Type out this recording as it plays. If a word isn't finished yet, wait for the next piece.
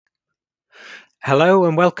Hello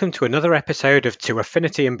and welcome to another episode of To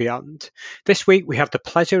Affinity and Beyond. This week we have the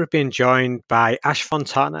pleasure of being joined by Ash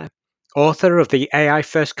Fontana, author of The AI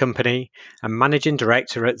First Company and managing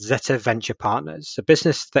director at Zeta Venture Partners, a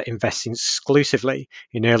business that invests exclusively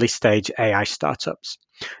in early stage AI startups.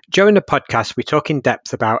 During the podcast, we talk in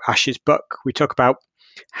depth about Ash's book. We talk about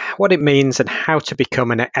what it means and how to become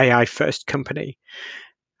an AI first company.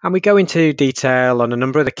 And we go into detail on a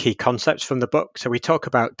number of the key concepts from the book. So we talk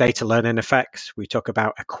about data learning effects. We talk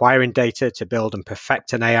about acquiring data to build and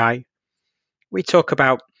perfect an AI. We talk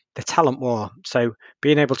about the talent war. So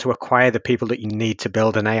being able to acquire the people that you need to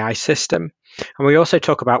build an AI system. And we also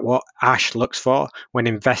talk about what Ash looks for when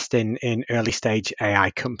investing in early stage AI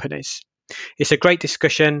companies. It's a great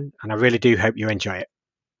discussion, and I really do hope you enjoy it.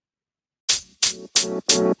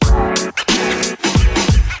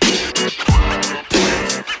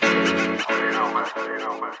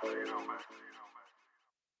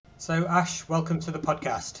 So, Ash, welcome to the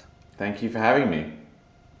podcast. Thank you for having me.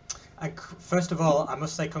 First of all, I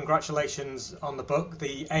must say congratulations on the book,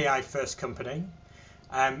 The AI First Company.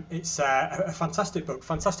 It's a fantastic book,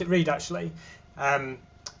 fantastic read actually. I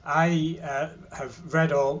have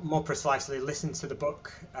read, or more precisely listened to the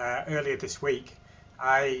book earlier this week.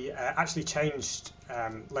 I actually changed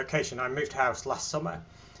location. I moved house last summer.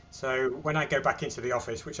 So when I go back into the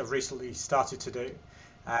office, which I've recently started to do,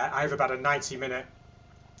 I have about a 90-minute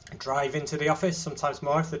drive into the office, sometimes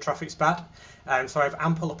more if the traffic's bad. So I have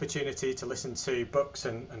ample opportunity to listen to books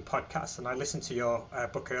and podcasts, and I listened to your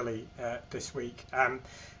book early this week. And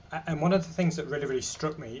one of the things that really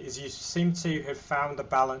struck me is you seem to have found the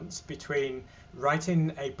balance between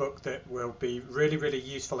writing a book that will be really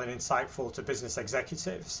useful and insightful to business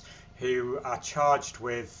executives who are charged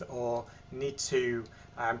with or need to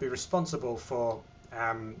be responsible for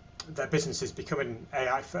their businesses becoming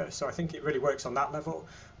AI first. So I think it really works on that level.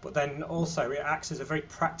 But then also it acts as a very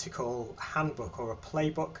practical handbook or a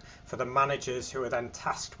playbook for the managers who are then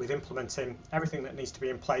tasked with implementing everything that needs to be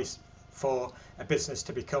in place for a business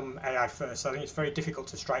to become AI first. So I think it's very difficult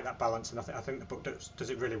to strike that balance, and I think the book does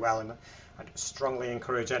it really well. And I'd strongly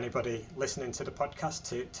encourage anybody listening to the podcast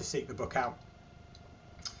to seek the book out.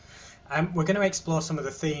 We're going to explore some of the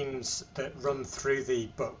themes that run through the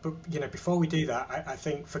book, but before we do that, I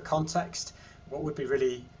think for context, what would be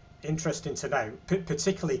really interesting to know,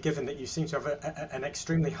 particularly given that you seem to have an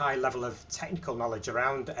extremely high level of technical knowledge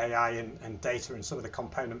around AI and data and some of the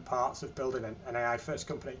component parts of building an AI first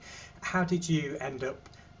company. How did you end up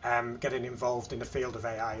getting involved in the field of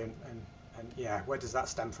AI, and where does that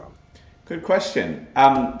stem from? Good question.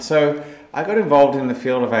 So I got involved in the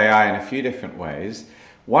field of AI in a few different ways.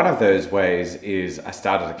 One of those ways is I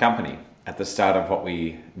started a company at the start of what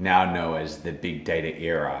we now know as the big data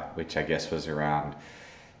era, which I guess was around,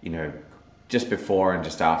 just before and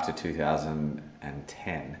just after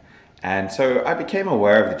 2010. And so I became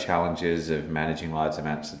aware of the challenges of managing large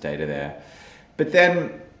amounts of data there. But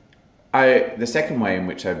then the second way in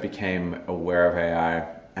which I became aware of AI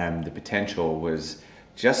and the potential was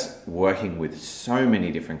just working with so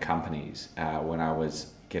many different companies when I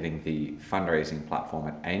was getting the fundraising platform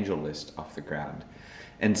at AngelList off the ground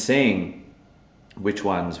and seeing which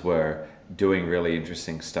ones were doing really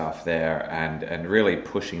interesting stuff there and really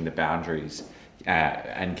pushing the boundaries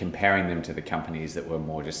and comparing them to the companies that were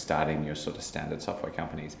more just starting, your sort of standard software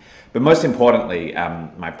companies. But most importantly,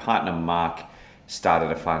 my partner Mark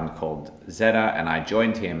started a fund called Zeta, and I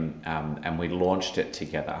joined him and we launched it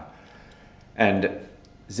together. And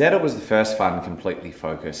Zeta was the first fund completely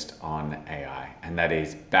focused on AI, and that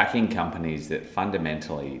is backing companies that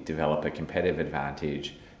fundamentally develop a competitive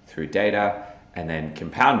advantage through data and then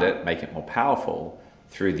compound it, make it more powerful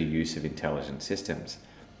through the use of intelligent systems.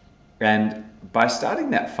 And by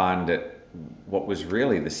starting that fund at what was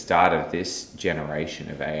really the start of this generation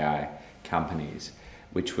of AI companies,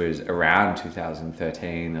 which was around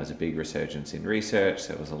 2013, there was a big resurgence in research,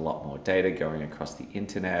 there was a lot more data going across the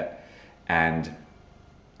internet, and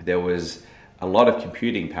there was a lot of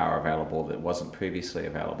computing power available that wasn't previously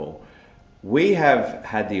available. We have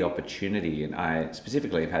had the opportunity, and I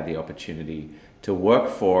specifically have had the opportunity to work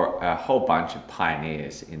for a whole bunch of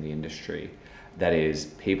pioneers in the industry. That is,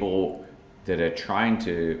 people that are trying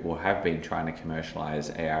to, or have been trying to commercialize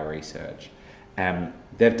AI research.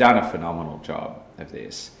 They've done a phenomenal job of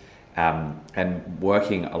this. And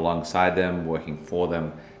working alongside them, working for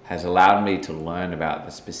them, has allowed me to learn about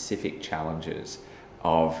the specific challenges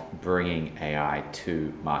of bringing AI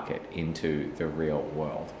to market, into the real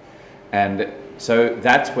world. And so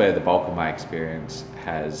that's where the bulk of my experience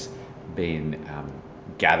has been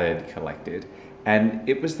gathered, collected. And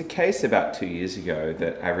it was the case about 2 years ago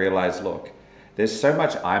that I realized, look, there's so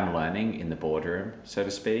much I'm learning in the boardroom, so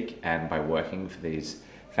to speak, and by working for these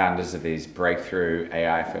founders of these breakthrough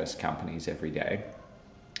AI first companies every day,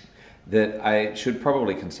 that I should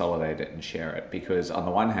probably consolidate it and share it, because on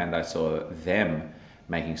the one hand, I saw them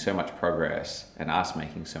making so much progress and us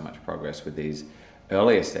making so much progress with these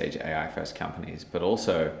earlier stage AI first companies, but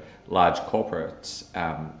also large corporates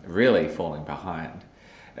really falling behind.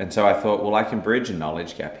 And so I thought, well, I can bridge a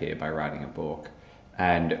knowledge gap here by writing a book.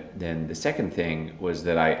 And then the second thing was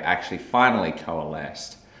that I actually finally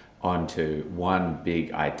coalesced onto one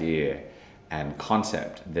big idea and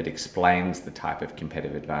concept that explains the type of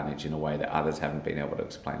competitive advantage in a way that others haven't been able to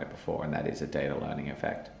explain it before, and that is a data learning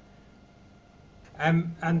effect.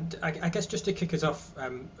 And I guess just to kick us off,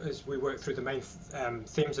 as we work through the main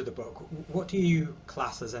themes of the book, what do you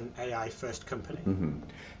class as an AI first company?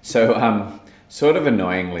 So, sort of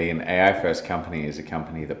annoyingly, an AI first company is a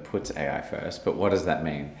company that puts AI first. But what does that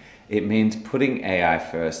mean? It means putting AI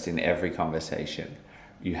first in every conversation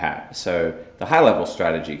you have. So the high level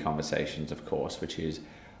strategy conversations, of course, which is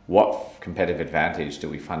what competitive advantage do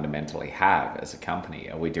we fundamentally have as a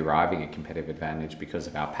company? Are we deriving a competitive advantage because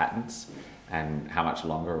of our patents and how much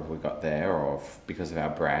longer have we got there, or because of our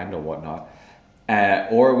brand or whatnot?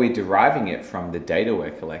 Or are we deriving it from the data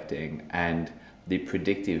we're collecting and the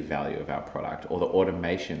predictive value of our product, or the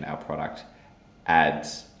automation our product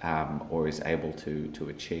adds or is able to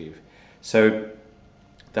achieve? So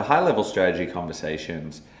the high-level strategy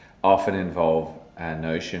conversations often involve a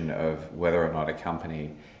notion of whether or not a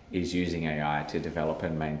company is using AI to develop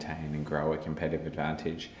and maintain and grow a competitive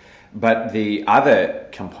advantage. But the other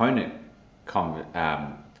components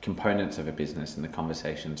of a business and the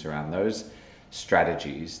conversations around those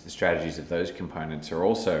strategies, the strategies of those components are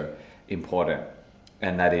also important.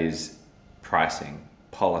 And that is pricing,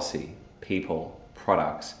 policy, people,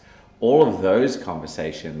 products. All of those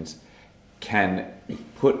conversations can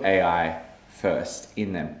put AI first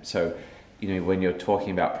in them. So, when you're talking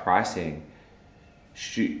about pricing,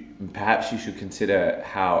 perhaps you should consider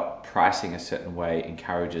how pricing a certain way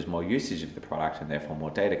encourages more usage of the product and therefore more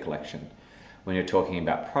data collection. When you're talking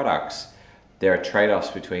about products, there are trade-offs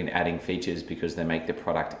between adding features because they make the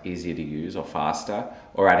product easier to use or faster,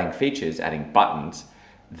 or adding features, adding buttons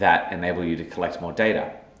that enable you to collect more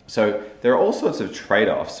data. So there are all sorts of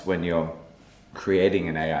trade-offs when you're creating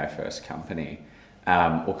an AI first company,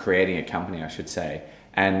 or creating a company, I should say.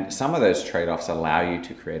 And some of those trade-offs allow you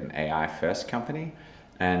to create an AI first company,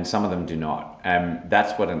 and some of them do not.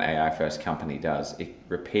 That's what an AI first company does. It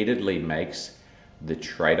repeatedly makes the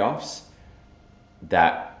trade-offs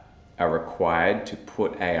that are required to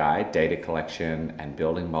put AI, data collection and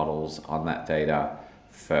building models on that data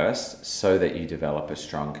first, so that you develop a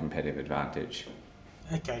strong competitive advantage.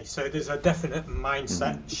 Okay, so there's a definite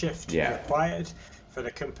mindset shift required for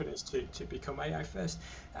the companies to become AI first.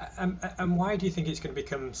 And why do you think it's going to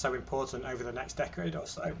become so important over the next decade or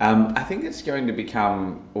so? I think it's going to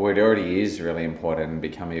become, or it already is really important, and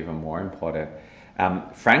become even more important,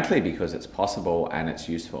 frankly, because it's possible and it's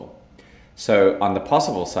useful. So on the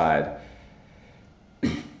possible side,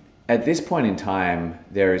 at this point in time,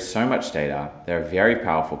 there is so much data, there are very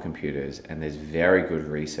powerful computers, and there's very good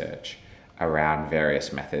research around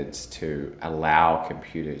various methods to allow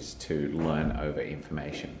computers to learn over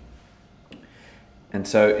information. And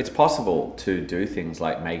so it's possible to do things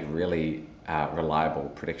like make really reliable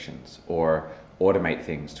predictions or automate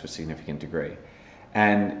things to a significant degree.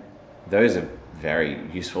 And those are very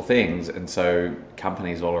useful things. And so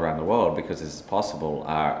companies all around the world, because this is possible,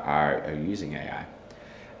 are using AI.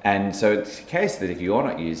 And so it's the case that if you're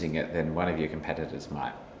not using it, then one of your competitors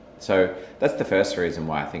might. So that's the first reason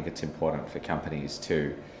why I think it's important for companies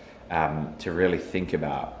to really think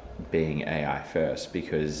about being AI first,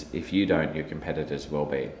 because if you don't, your competitors will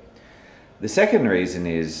be. The second reason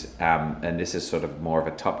is, and this is sort of more of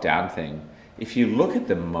a top-down thing, if you look at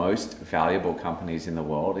the most valuable companies in the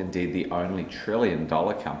world, indeed the only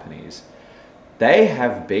trillion-dollar companies, they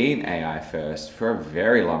have been AI first for a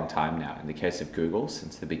very long time now. In the case of Google,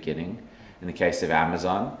 since the beginning. In the case of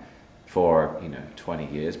Amazon, for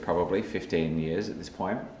 20 years, probably 15 years at this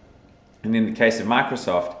point. And in the case of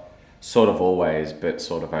Microsoft, sort of always, but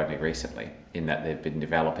sort of only recently, in that they've been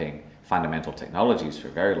developing fundamental technologies for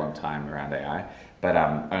a very long time around AI, but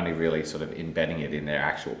only really sort of embedding it in their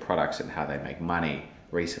actual products and how they make money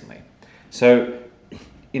recently. So,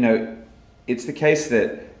 it's the case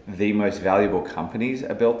that the most valuable companies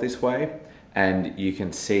are built this way, and you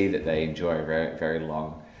can see that they enjoy a very, very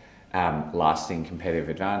long lasting competitive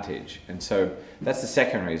advantage. And so that's the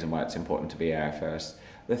second reason why it's important to be AI first.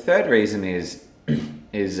 The third reason is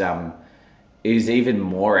even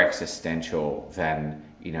more existential than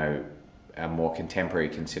a more contemporary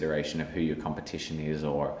consideration of who your competition is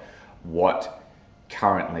or what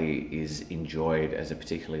currently is enjoyed as a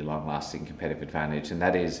particularly long-lasting competitive advantage. And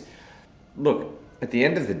that is, look, at the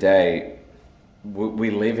end of the day, we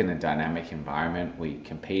live in a dynamic environment, we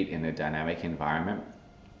compete in a dynamic environment,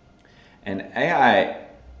 and AI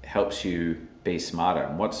helps you be smarter.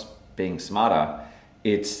 And what's being smarter?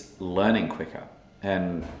 It's learning quicker.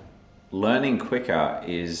 And learning quicker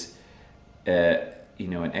is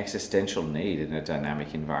an existential need in a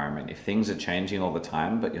dynamic environment. If things are changing all the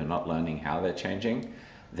time, but you're not learning how they're changing,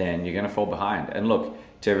 then you're going to fall behind. And look,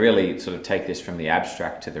 to really sort of take this from the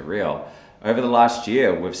abstract to the real, over the last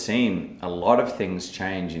year, we've seen a lot of things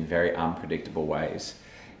change in very unpredictable ways.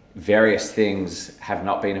 Various things have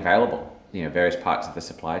not been available. Various parts of the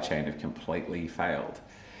supply chain have completely failed.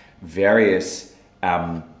 Various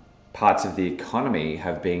parts of the economy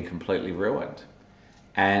have been completely ruined.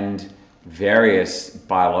 And various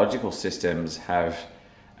biological systems have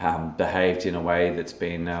behaved in a way that's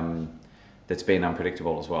been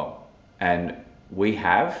unpredictable as well. And we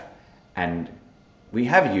have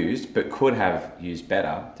used, but could have used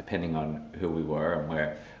better, depending on who we were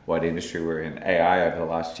and what industry we're in, AI over the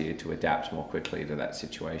last year to adapt more quickly to that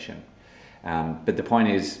situation. But the point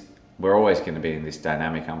is, we're always going to be in this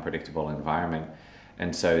dynamic, unpredictable environment.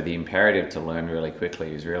 And so the imperative to learn really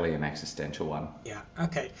quickly is really an existential one. Yeah,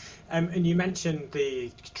 okay. And you mentioned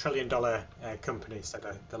the trillion-dollar companies, so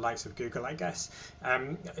the likes of Google, I guess.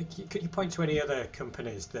 Could you point to any other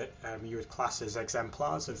companies that you would class as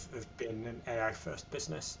exemplars of being an AI-first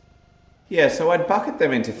business? Yeah, so I'd bucket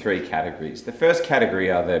them into three categories. The first category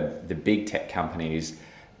are the big tech companies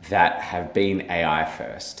that have been AI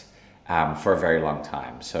first for a very long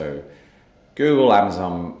time. So Google,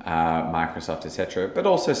 Amazon, Microsoft, etc., but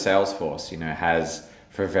also Salesforce, has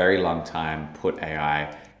for a very long time put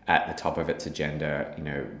AI at the top of its agenda,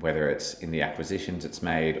 whether it's in the acquisitions it's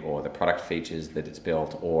made or the product features that it's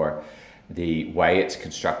built or the way it's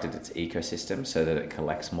constructed its ecosystem so that it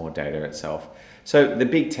collects more data itself. So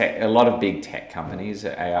a lot of big tech companies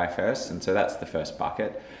are AI first, and so that's the first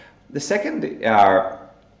bucket. The second are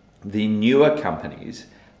the newer companies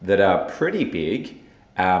that are pretty big,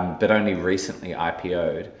 but only recently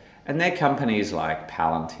IPO'd, and they're companies like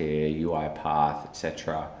Palantir, UiPath,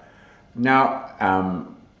 etc. Now,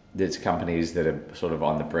 there's companies that are sort of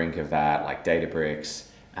on the brink of that, like Databricks,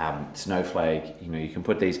 Snowflake. You can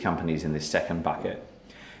put these companies in this second bucket.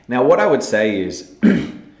 Now, what I would say is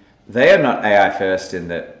they are not AI first in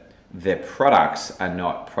that their products are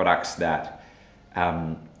not products that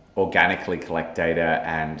organically collect data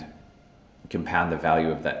and compound the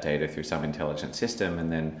value of that data through some intelligent system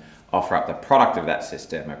and then offer up the product of that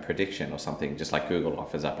system, a prediction or something, just like Google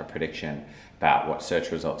offers up a prediction about what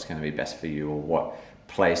search result's going to be best for you or what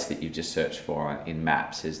place that you've just searched for in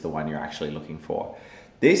Maps is the one you're actually looking for.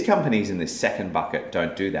 These companies in this second bucket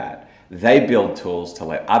don't do that. They build tools to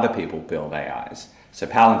let other people build AIs. So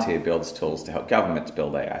Palantir builds tools to help governments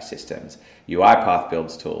build AI systems. UiPath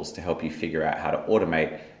builds tools to help you figure out how to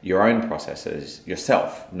automate your own processes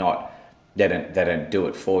yourself, They don't do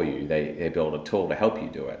it for you. They build a tool to help you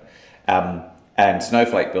do it. And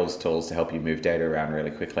Snowflake builds tools to help you move data around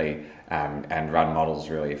really quickly and run models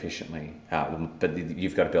really efficiently. But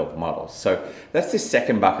you've got to build the models. So that's this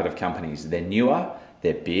second bucket of companies. They're newer,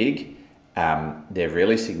 they're big, they're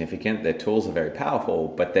really significant. Their tools are very powerful,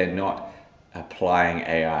 but they're not applying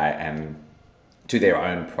AI to their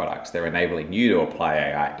own products. They're enabling you to apply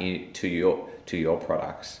AI to your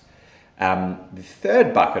products. The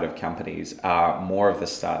third bucket of companies are more of the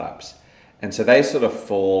startups. And so they sort of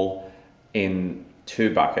fall in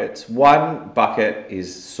two buckets. One bucket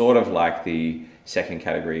is sort of like the second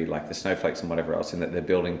category, like the Snowflakes and whatever else, in that they're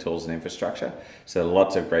building tools and infrastructure. So there are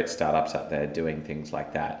lots of great startups out there doing things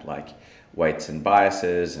like that, like Weights and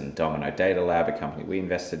Biases and Domino Data Lab, a company we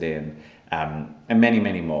invested in, and many,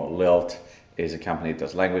 many more. Lilt is a company that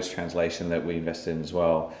does language translation that we invested in as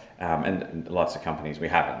well. And lots of companies we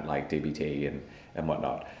haven't, like DBT and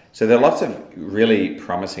whatnot. So there are lots of really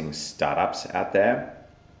promising startups out there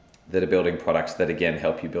that are building products that, again,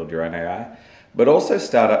 help you build your own AI, but also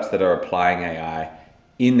startups that are applying AI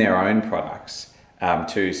in their own products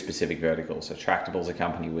to specific verticals. So Tractable's a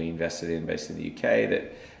company we invested in based in the UK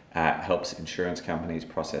that helps insurance companies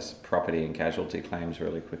process property and casualty claims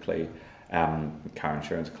really quickly, car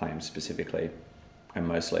insurance claims specifically and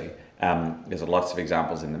mostly. There's lots of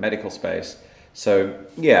examples in the medical space. So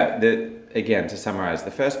yeah, again, to summarize,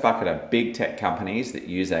 the first bucket are big tech companies that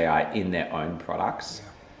use AI in their own products.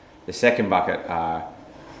 The second bucket are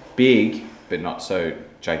big, but not so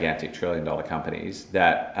gigantic trillion-dollar companies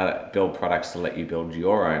that build products to let you build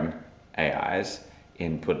your own AIs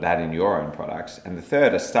in put that in your own products. And the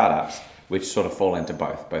third are startups, which sort of fall into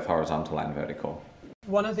both horizontal and vertical.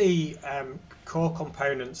 One of the core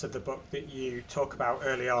components of the book that you talk about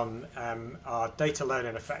early on are data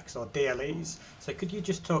learning effects, or DLEs. So could you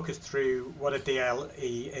just talk us through what a DLE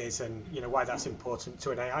is and why that's important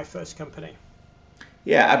to an AI first company?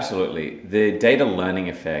 Yeah, absolutely. The data learning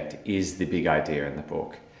effect is the big idea in the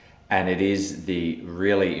book, and it is the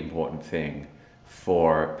really important thing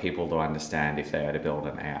for people to understand if they are to build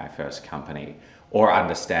an AI first company or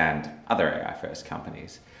understand other AI first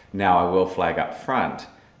companies. Now, I will flag up front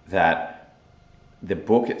that the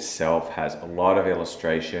book itself has a lot of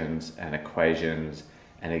illustrations and equations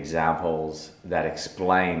and examples that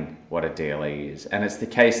explain what a DLE is. And it's the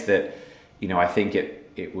case that, I think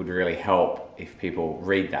it would really help if people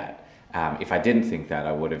read that. If I didn't think that,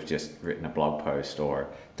 I would have just written a blog post or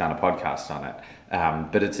done a podcast on it.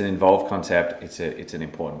 But it's an involved concept, it's an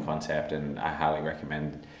important concept, and I highly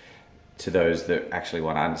recommend to those that actually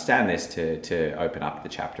want to understand this to open up the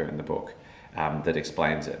chapter in the book that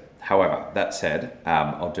explains it. However, that said,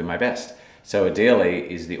 I'll do my best. So a DLE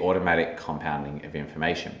is the automatic compounding of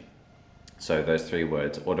information. So those three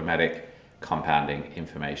words, automatic compounding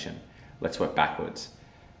information. Let's work backwards.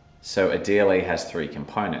 So a DLE has three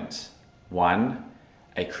components. One,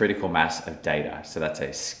 a critical mass of data. So that's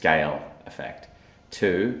a scale effect.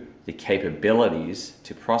 Two, the capabilities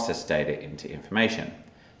to process data into information.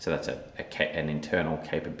 So that's an internal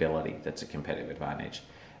capability that's a competitive advantage.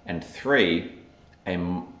 And three,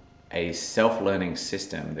 a self-learning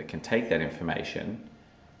system that can take that information,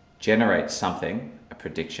 generate something, a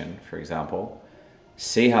prediction, for example,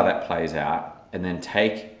 see how that plays out, and then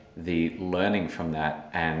take the learning from that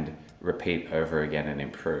and repeat over again and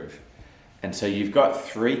improve. And so you've got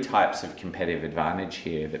three types of competitive advantage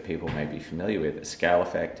here that people may be familiar with: a scale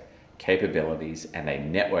effect, capabilities, and a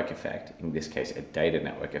network effect, in this case a data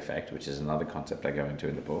network effect, which is another concept I go into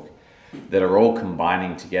in the book, that are all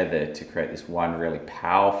combining together to create this one really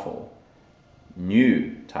powerful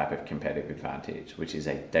new type of competitive advantage, which is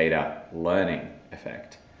a data learning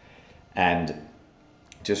effect. And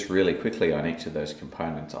just really quickly on each of those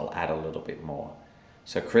components, I'll add a little bit more.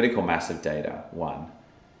 So critical mass of data, one.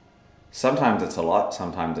 Sometimes it's a lot,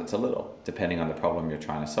 sometimes it's a little, depending on the problem you're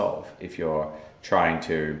trying to solve. If you're trying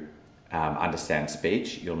to understand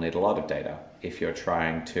speech, you'll need a lot of data. If you're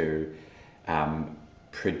trying to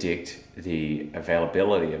predict the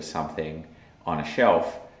availability of something on a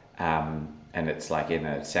shelf, and it's like in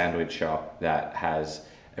a sandwich shop that has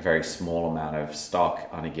a very small amount of stock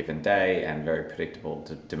on a given day and very predictable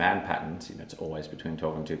demand patterns, it's always between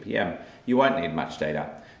 12 and 2 p.m., you won't need much data.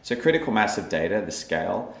 So critical mass of data, the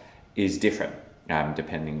scale, is different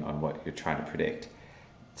depending on what you're trying to predict.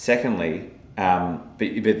 Secondly, but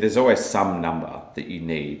there's always some number that you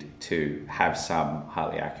need to have some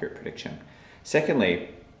highly accurate prediction. Secondly,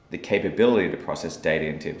 the capability to process data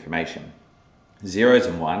into information. Zeros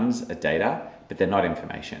and ones are data, but they're not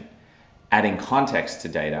information. Adding context to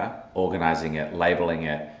data, organizing it, labeling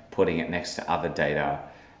it, putting it next to other data,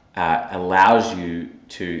 allows you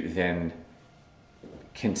to then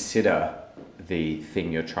consider the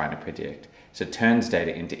thing you're trying to predict. So it turns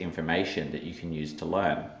data into information that you can use to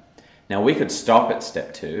learn. Now, we could stop at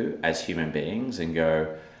step 2 as human beings and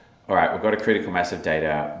go, all right, we've got a critical mass of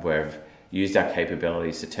data, we've used our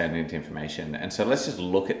capabilities to turn it into information, and so let's just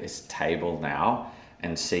look at this table now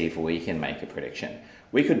and see if we can make a prediction.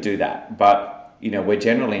 We could do that, but we're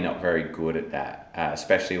generally not very good at that,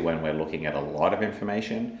 especially when we're looking at a lot of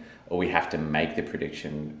information, or we have to make the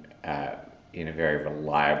prediction in a very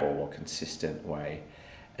reliable or consistent way.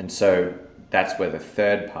 And so that's where the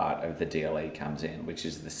third part of the DLE comes in, which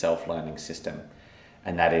is the self-learning system.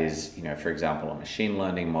 And that is, for example, a machine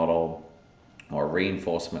learning model or a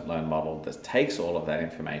reinforcement learn model that takes all of that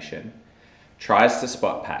information, tries to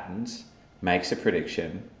spot patterns, makes a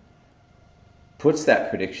prediction, puts that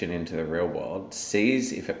prediction into the real world,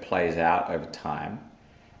 sees if it plays out over time,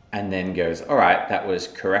 and then goes, all right, that was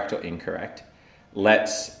correct or incorrect.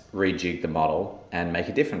 Let's rejig the model and make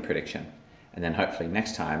a different prediction. And then hopefully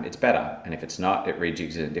next time it's better. And if it's not, it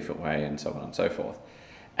rejigs it a different way, and so on and so forth.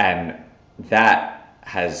 And that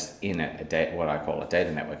has in it what I call a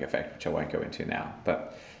data network effect, which I won't go into now.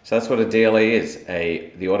 But so that's what a DLE is,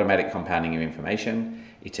 the automatic compounding of information.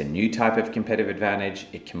 It's a new type of competitive advantage.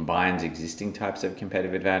 It combines existing types of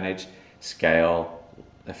competitive advantage, scale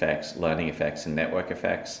effects, learning effects, and network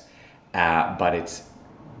effects. But it's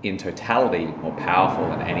in totality more powerful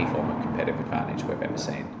than any form of competitive advantage we've ever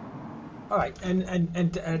seen. All right,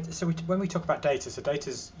 so when we talk about data, so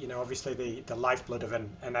data's obviously the lifeblood of an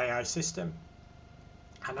AI system,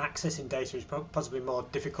 and accessing data is possibly more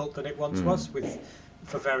difficult than it once was with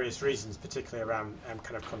for various reasons, particularly around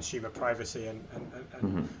kind of consumer privacy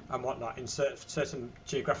and whatnot in certain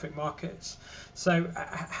geographic markets. So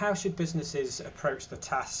how should businesses approach the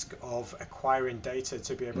task of acquiring data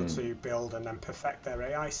to be able to build and then perfect their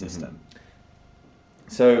AI system?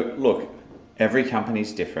 So look, every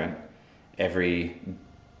company's different. Every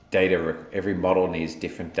model needs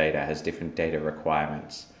different data, has different data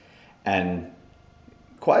requirements. And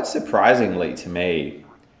quite surprisingly to me,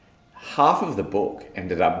 half of the book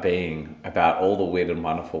ended up being about all the weird and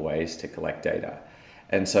wonderful ways to collect data.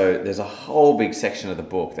 And so there's a whole big section of the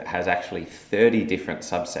book that has actually 30 different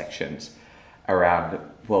subsections around,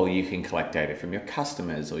 well, you can collect data from your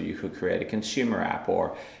customers, or you could create a consumer app,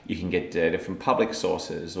 or you can get data from public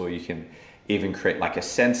sources, or you can even create like a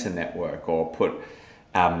sensor network, or put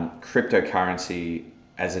cryptocurrency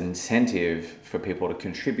as an incentive for people to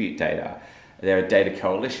contribute data. There are data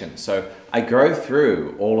coalitions. So I go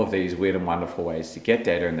through all of these weird and wonderful ways to get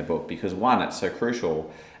data in the book because one, it's so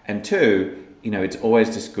crucial, and two, it's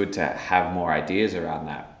always just good to have more ideas around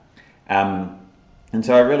that. And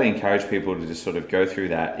so I really encourage people to just sort of go through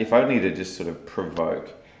that, if only to just sort of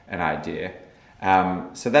provoke an idea.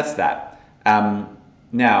 So that's that.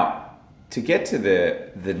 Now, to get to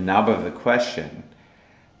the nub of the question,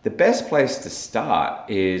 the best place to start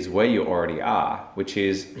is where you already are, which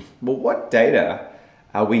is, well, what data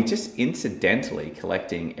are we just incidentally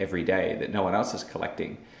collecting every day that no one else is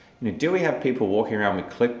collecting? Do we have people walking around with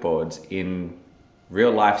clipboards in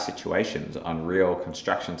real life situations on real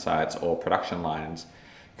construction sites or production lines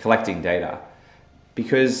collecting data?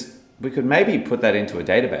 Because we could maybe put that into a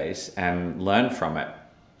database and learn from it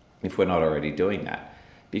if we're not already doing that.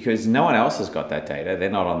 Because no one else has got that data. They're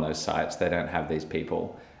not on those sites. They don't have these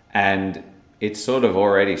people. And it's sort of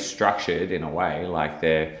already structured in a way, like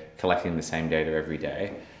they're collecting the same data every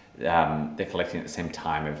day. They're collecting at the same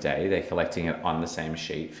time of day. They're collecting it on the same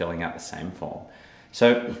sheet, filling out the same form.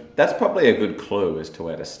 So that's probably a good clue as to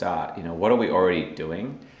where to start. What are we already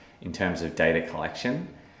doing in terms of data collection?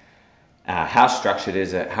 How structured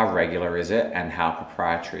is it? How regular is it? And how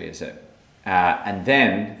proprietary is it? And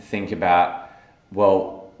then think about,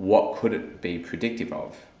 well, what could it be predictive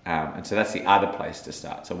of? And so that's the other place to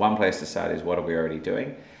start. So one place to start is what are we already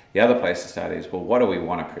doing? The other place to start is, well, what do we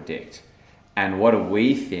want to predict? And what do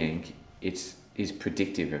we think is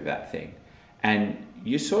predictive of that thing? And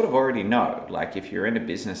you sort of already know, like if you're in a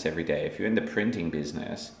business every day, if you're in the printing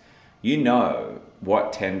business, you know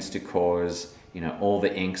what tends to cause, all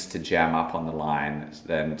the inks to jam up on the line,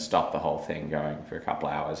 then stop the whole thing going for a couple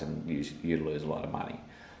of hours and you lose a lot of money.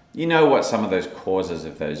 You know what some of those causes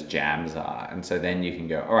of those jams are. And so then you can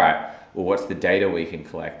go, all right, well, what's the data we can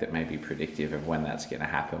collect that may be predictive of when that's going to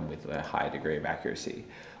happen with a high degree of accuracy?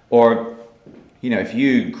 Or, if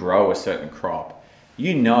you grow a certain crop,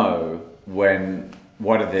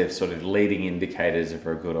 what are the sort of leading indicators of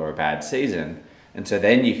a good or a bad season. And so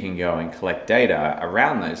then you can go and collect data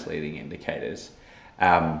around those leading indicators.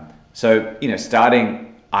 So,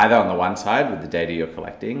 starting either on the one side with the data you're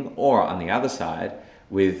collecting, or on the other side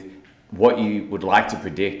with what you would like to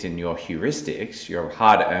predict in your heuristics, your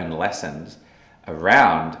hard-earned lessons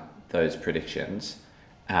around those predictions,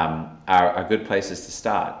 are good places to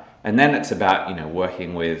start. And then it's about,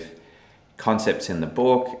 working with concepts in the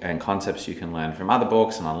book and concepts you can learn from other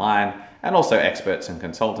books and online, and also experts and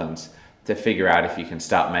consultants to figure out if you can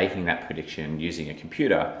start making that prediction using a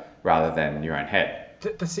computer rather than your own head.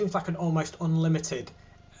 There seems like an almost unlimited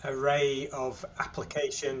array of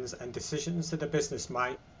applications and decisions that a business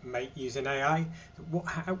might make using AI.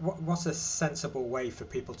 What's a sensible way for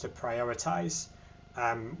people to prioritize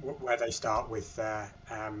where they start with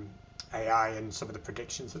AI and some of the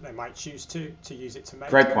predictions that they might choose to use it to make?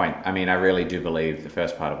 Great point. I really do believe the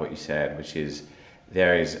first part of what you said, which is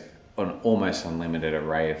there is an almost unlimited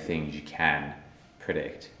array of things you can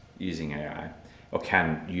predict using AI or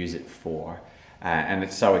can use it for. And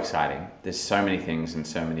it's so exciting. There's so many things in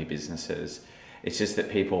so many businesses. It's just that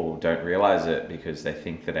people don't realize it because they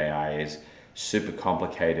think that AI is super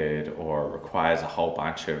complicated or requires a whole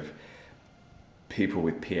bunch of people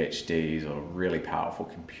with PhDs or really powerful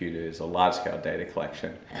computers or large-scale data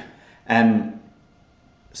collection. And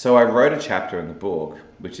so I wrote a chapter in the book,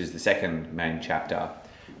 which is the second main chapter,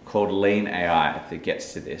 called Lean AI, that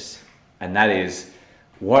gets to this. And that is,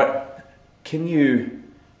 what can you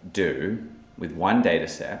do with one data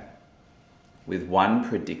set, with one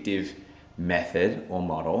predictive method or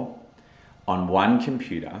model on one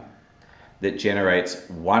computer that generates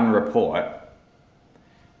one report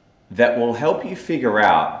that will help you figure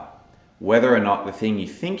out whether or not the thing you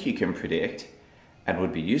think you can predict and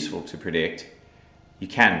would be useful to predict, you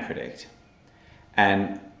can predict.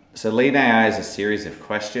 And So Lean AI is a series of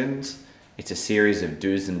questions. It's a series of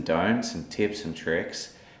do's and don'ts and tips and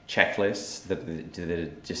tricks, checklists that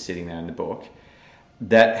are just sitting there in the book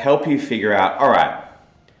that help you figure out, all right,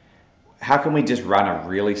 how can we just run a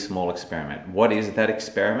really small experiment? What is that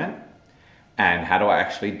experiment? And how do I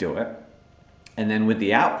actually do it? And then with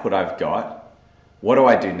the output I've got, what do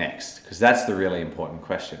I do next? Because that's the really important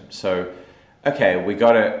question. So, okay, we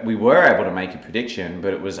were able to make a prediction,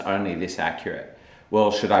 but it was only this accurate. Well,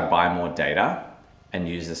 should I buy more data and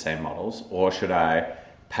use the same models? Or should I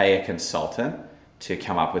pay a consultant to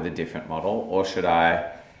come up with a different model? Or should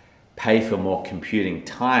I pay for more computing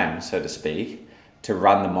time, so to speak, to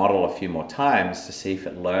run the model a few more times to see if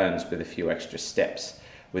it learns with a few extra steps,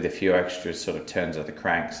 with a few extra sort of turns of the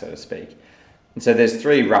crank, so to speak. And so there's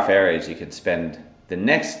three rough areas you can spend the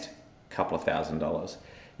next couple of $1,000s.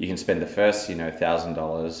 You can spend the first,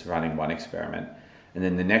 $1,000 running one experiment, and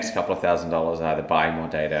then the next couple of $1,000s either buying more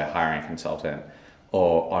data, hiring a consultant,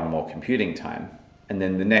 or on more computing time. And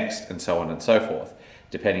then the next, and so on and so forth,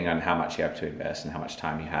 depending on how much you have to invest and how much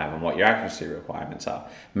time you have and what your accuracy requirements are.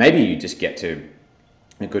 Maybe you just get to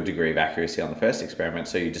a good degree of accuracy on the first experiment,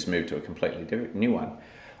 so you just move to a completely new one.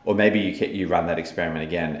 Or maybe you run that experiment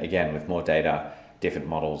again with more data, different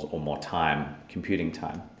models, or more time, computing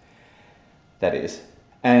time, that is.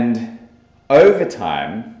 And over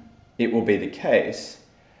time, it will be the case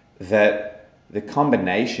that the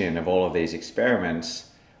combination of all of these experiments,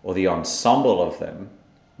 or the ensemble of them,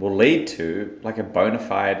 will lead to like a bona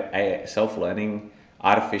fide self-learning,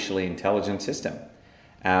 artificially intelligent system.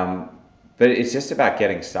 But it's just about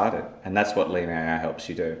getting started, and that's what Lean AI helps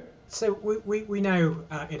you do. So we know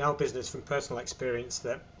in our business from personal experience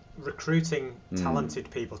that recruiting talented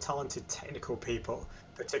people, talented technical people,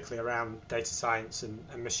 particularly around data science and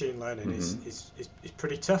machine learning, is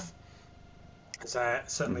pretty tough. There's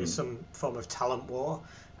certainly some form of talent war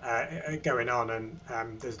going on,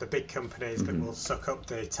 and there's the big companies that will suck up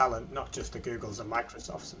the talent, not just the Googles and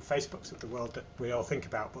Microsofts and Facebooks of the world that we all think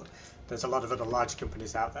about, but there's a lot of other large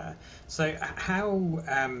companies out there. So how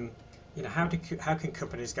can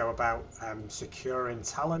companies go about securing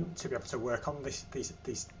talent to be able to work on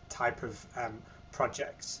these type of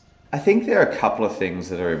projects? I think there are a couple of things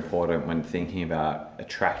that are important when thinking about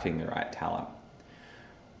attracting the right talent.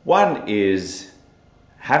 One is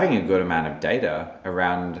having a good amount of data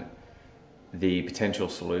around the potential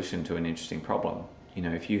solution to an interesting problem.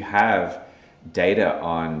 If you have data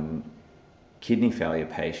on kidney failure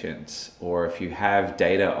patients, or if you have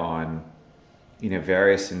data on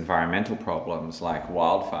various environmental problems like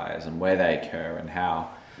wildfires and where they occur and how,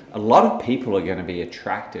 a lot of people are going to be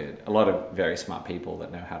attracted, a lot of very smart people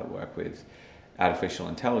that know how to work with artificial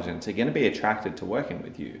intelligence are going to be attracted to working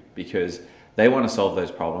with you because they want to solve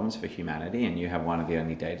those problems for humanity, and you have one of the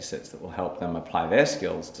only data sets that will help them apply their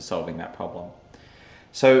skills to solving that problem.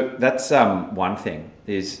 So that's one thing,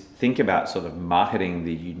 is think about sort of marketing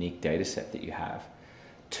the unique data set that you have.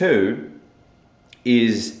 Two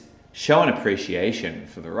is show an appreciation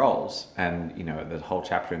for the roles. And, there's a whole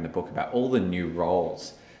chapter in the book about all the new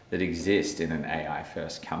roles that exist in an AI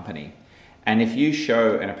first company. And if you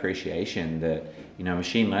show an appreciation that, a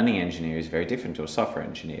machine learning engineer is very different to a software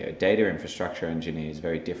engineer, a data infrastructure engineer is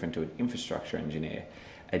very different to an infrastructure engineer,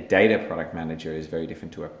 a data product manager is very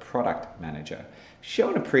different to a product manager.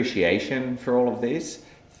 Show an appreciation for all of these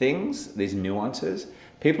things, these nuances.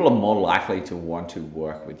 People are more likely to want to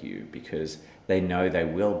work with you because they know they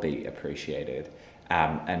will be appreciated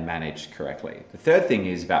and managed correctly. The third thing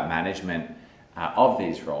is about management of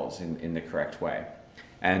these roles in the correct way.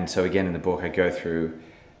 And so again, in the book, I go through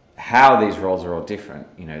how these roles are all different.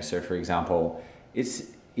 So for example, it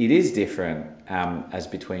is different as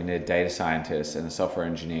between a data scientist and a software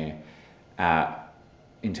engineer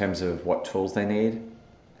in terms of what tools they need,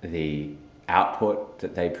 the output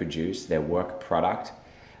that they produce, their work product,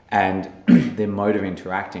 and their mode of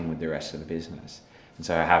interacting with the rest of the business. And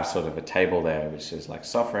so I have sort of a table there which is like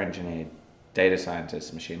software engineer, data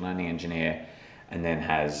scientist, machine learning engineer, and then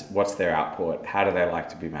has what's their output, how do they like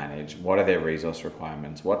to be managed, what are their resource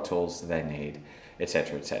requirements, what tools do they need,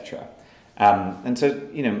 etc., etc. And so,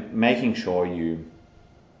 making sure you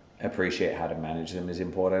appreciate how to manage them is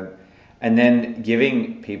important. And then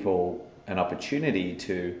giving people an opportunity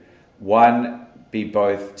to, one, be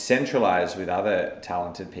both centralized with other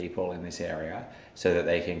talented people in this area so that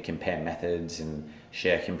they can compare methods and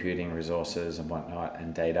share computing resources and whatnot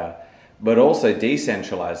and data, but also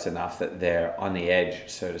decentralized enough that they're on the edge,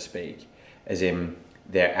 so to speak, as in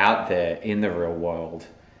they're out there in the real world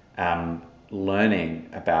learning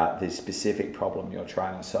about the specific problem you're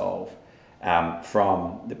trying to solve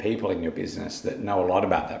from the people in your business that know a lot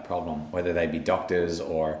about that problem, whether they be doctors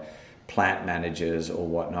or plant managers or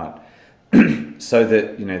whatnot, so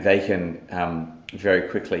that they can very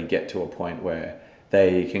quickly get to a point where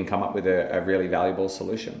they can come up with a really valuable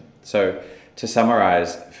solution. So to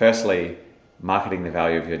summarize, firstly, marketing the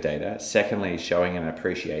value of your data. Secondly, showing an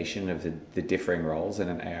appreciation of the differing roles in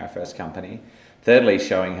an AI first company. Thirdly,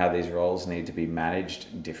 showing how these roles need to be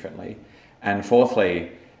managed differently. And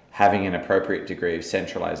fourthly, having an appropriate degree of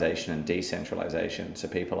centralization and decentralization, so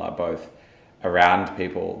people are both around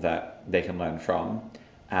people that they can learn from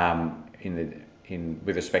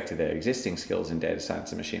with respect to their existing skills in data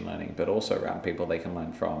science and machine learning, but also around people they can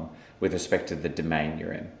learn from with respect to the domain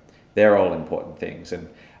you're in. They're all important things, and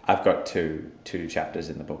I've got two chapters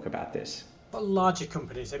in the book about this. For larger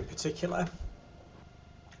companies in particular,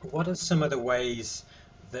 what are some of the ways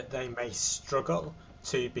that they may struggle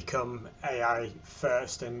to become AI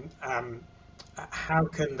first, and how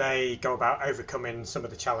can they go about overcoming some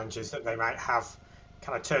of the challenges that they might have,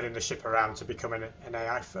 kind of turning the ship around to becoming an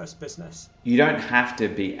AI first business? You don't have to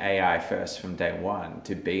be AI first from day one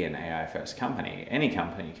to be an AI first company. Any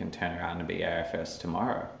company can turn around and be AI first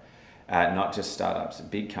tomorrow. Not just startups,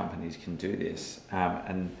 big companies can do this.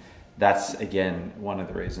 And that's, again, one of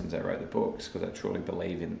the reasons I wrote the books, because I truly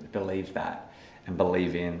believe that and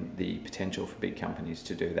believe in the potential for big companies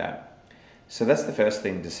to do that. So that's the first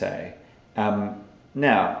thing to say.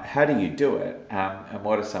 Now, how do you do it? And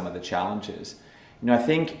what are some of the challenges? I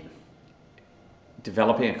think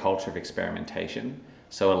developing a culture of experimentation,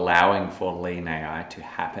 so allowing for lean AI to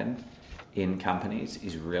happen in companies,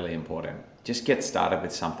 is really important. Just get started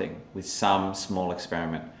with something, with some small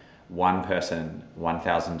experiment. One person,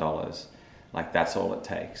 $1,000. Like, that's all it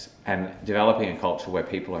takes. And developing a culture where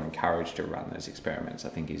people are encouraged to run those experiments, I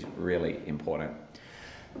think, is really important.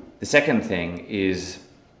 The second thing is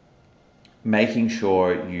making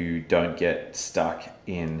sure you don't get stuck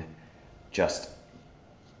in just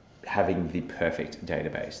having the perfect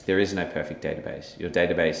database. There is no perfect database. Your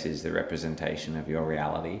database is the representation of your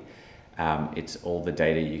reality. It's all the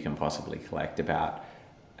data you can possibly collect about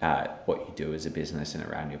what you do as a business and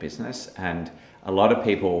around your business. And a lot of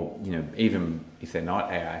people, even if they're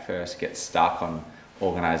not AI first, get stuck on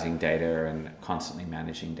organizing data and constantly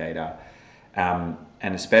managing data. And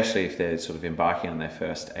especially if they're sort of embarking on their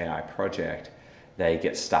first AI project, they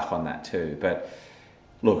get stuck on that too. But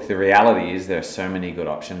look, the reality is there are so many good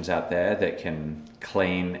options out there that can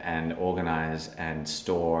clean and organize and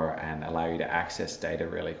store and allow you to access data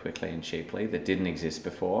really quickly and cheaply that didn't exist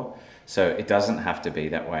before. So it doesn't have to be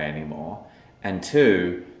that way anymore. And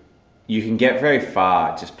two, you can get very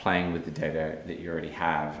far just playing with the data that you already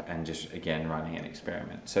have and just, again, running an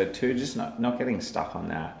experiment. So two, just not getting stuck on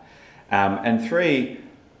that. And three,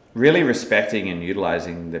 really respecting and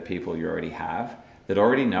utilizing the people you already have that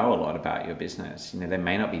already know a lot about your business. They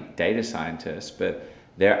may not be data scientists, but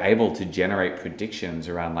they're able to generate predictions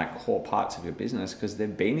around like core parts of your business because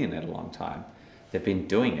they've been in it a long time. They've been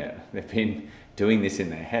doing it. They've been doing this in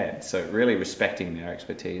their head. So really respecting their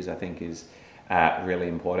expertise, I think, is really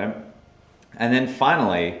important. And then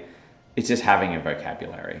finally, it's just having a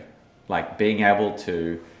vocabulary, like being able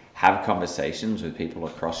to have conversations with people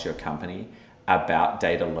across your company about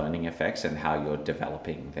data learning effects and how you're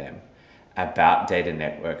developing them, about data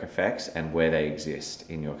network effects and where they exist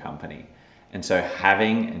in your company. And so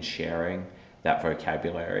having and sharing that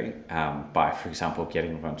vocabulary by, for example,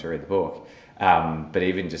 getting everyone to read the book, but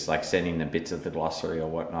even just like sending them bits of the glossary or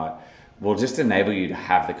whatnot, will just enable you to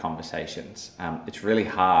have the conversations. It's really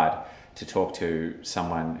hard to talk to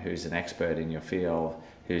someone who's an expert in your field,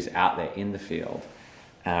 who's out there in the field,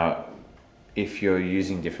 if you're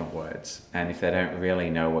using different words and if they don't really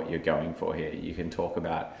know what you're going for here. You can talk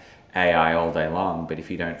about AI all day long, but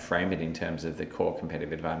if you don't frame it in terms of the core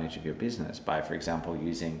competitive advantage of your business by, for example,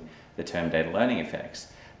 using the term data learning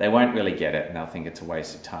effects, they won't really get it and they'll think it's a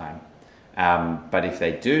waste of time. But if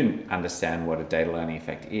they do understand what a data learning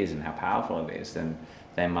effect is and how powerful it is, then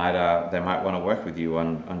they might want to work with you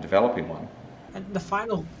on developing one. And the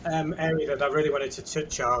final area that I really wanted to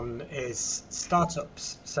touch on is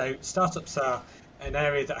startups. So startups are an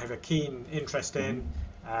area that I have a keen interest in.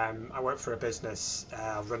 I work for a business,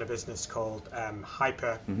 run a business called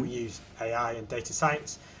Hyper. We use AI and data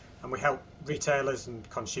science, and we help retailers and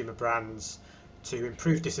consumer brands to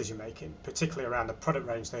improve decision making, particularly around the product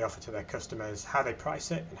range they offer to their customers, how they price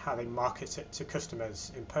it, and how they market it to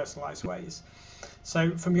customers in personalized ways.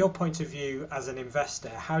 So from your point of view as an investor,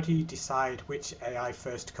 how do you decide which AI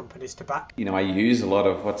first companies to back? I use a lot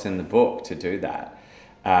of what's in the book to do that.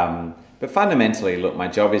 But fundamentally, look, my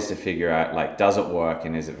job is to figure out, like, does it work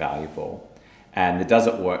and is it valuable? And the does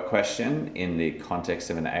it work question in the context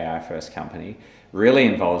of an AI first company really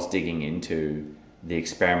involves digging into the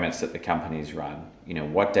experiments that the companies run.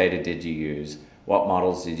 What data did you use? What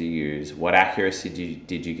models did you use? What accuracy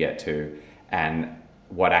did you get to? And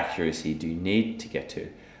what accuracy do you need to get to?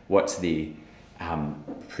 What's the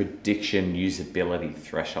prediction usability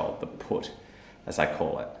threshold, the put, as I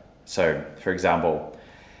call it? So, for example,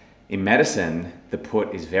 in medicine, the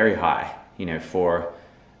put is very high. For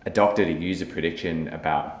a doctor to use a prediction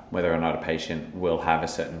about whether or not a patient will have a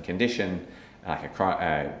certain condition, like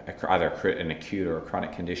either an acute or a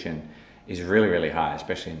chronic condition, is really, really high,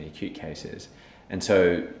 especially in the acute cases. And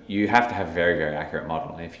so you have to have a very, very accurate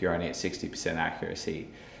model. And if you're only at 60% accuracy,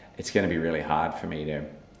 it's going to be really hard for me to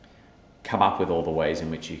come up with all the ways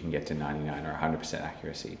in which you can get to 99 or 100%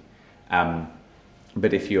 accuracy.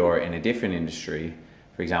 But if you're in a different industry,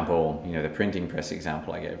 for example, the printing press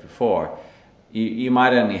example I gave before, you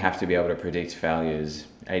might only have to be able to predict failures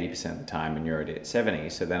 80% of the time and you're already at 70.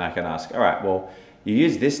 So then I can ask, all right, well, you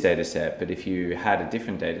use this data set, but if you had a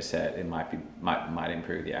different data set, it might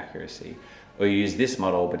improve the accuracy. Or you use this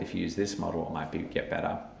model, but if you use this model, it might get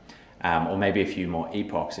better. Or maybe a few more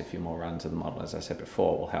epochs, a few more runs of the model, as I said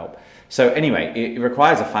before, will help. So anyway, it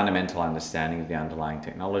requires a fundamental understanding of the underlying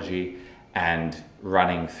technology and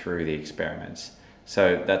running through the experiments.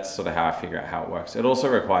 So that's sort of how I figure out how it works. It also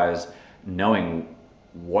requires knowing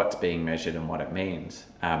what's being measured and what it means.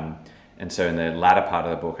 And so in the latter part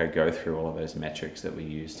of the book, I go through all of those metrics that we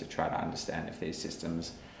use to try to understand if these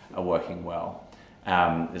systems are working well.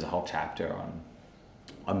 There's a whole chapter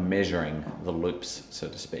on measuring the loops, so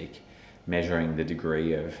to speak, measuring the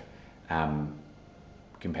degree of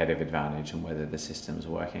competitive advantage and whether the system's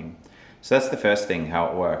working. So that's the first thing, how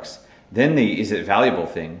it works. Then the is it valuable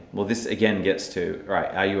thing. Well, this again gets to,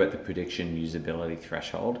 right, are you at the prediction usability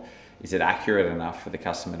threshold? Is it accurate enough for the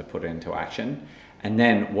customer to put it into action? And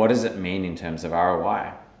then what does it mean in terms of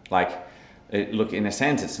ROI? Look, in a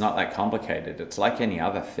sense, it's not that complicated. It's like any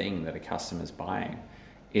other thing that a customer's buying.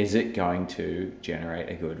 Is it going to generate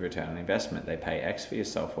a good return on investment? They pay X for your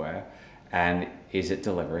software, and is it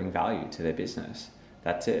delivering value to their business?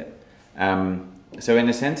 That's it. So in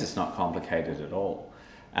a sense, it's not complicated at all.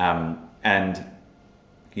 And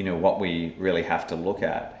what we really have to look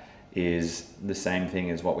at is the same thing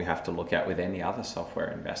as what we have to look at with any other software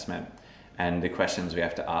investment. And the questions we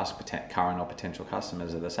have to ask current or potential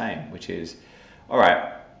customers are the same, which is, all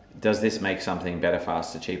right, does this make something better,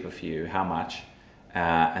 faster, cheaper for you? How much?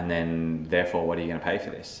 And then, therefore, what are you going to pay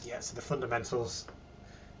for this? Yeah, so the fundamentals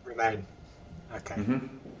remain. Okay. Mm-hmm.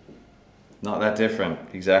 Not that different,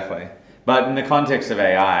 exactly. But in the context of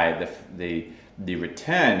AI, the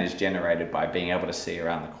return is generated by being able to see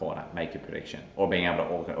around the corner, make a prediction, or being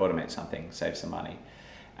able to automate something, save some money.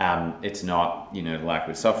 It's not, like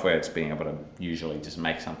with software, it's being able to usually just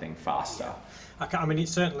make something faster. Okay, I mean, it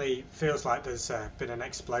certainly feels like there's been an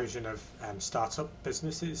explosion of startup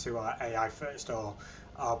businesses who are AI first or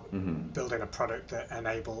are building a product that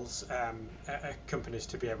enables companies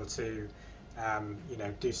to be able to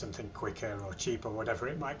do something quicker or cheaper, whatever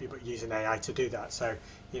it might be, but using AI to do that. So,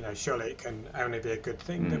 surely it can only be a good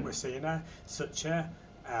thing that we're seeing such a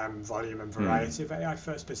volume and variety of AI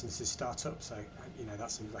first businesses start up. So,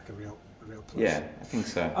 that seems like a real plus. Yeah, I think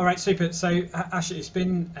so. All right, super. So, Ash, it's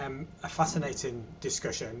been a fascinating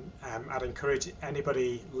discussion. I'd encourage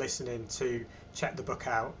anybody listening to check the book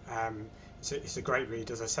out. It's a great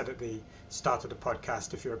read. As I said at the start of the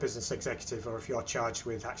podcast, if you're a business executive or if you're charged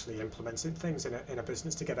with actually implementing things in a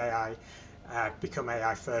business to get AI, become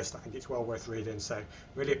AI first, I think it's well worth reading. So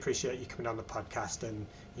really appreciate you coming on the podcast, and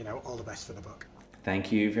all the best for the book.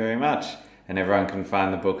 Thank you very much. And everyone can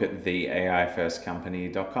find the book at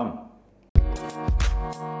theaifirstcompany.com.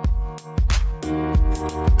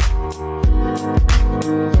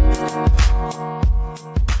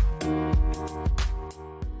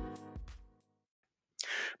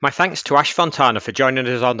 My thanks to Ash Fontana for joining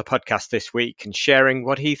us on the podcast this week and sharing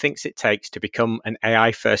what he thinks it takes to become an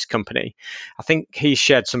AI first company. I think he's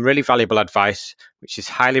shared some really valuable advice, which is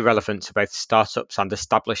highly relevant to both startups and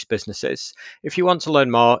established businesses. If you want to learn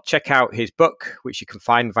more, check out his book, which you can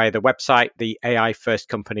find via the website,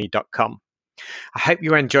 theaifirstcompany.com. I hope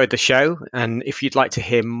you enjoyed the show, and if you'd like to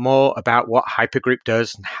hear more about what Hypergroup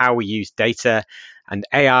does and how we use data and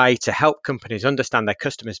AI to help companies understand their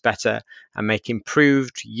customers better and make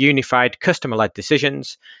improved, unified, customer-led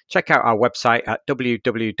decisions, check out our website at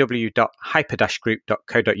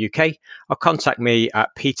www.hyper-group.co.uk or contact me at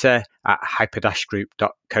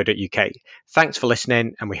peter@hyper-group.co.uk. Thanks for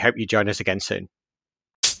listening, and we hope you join us again soon.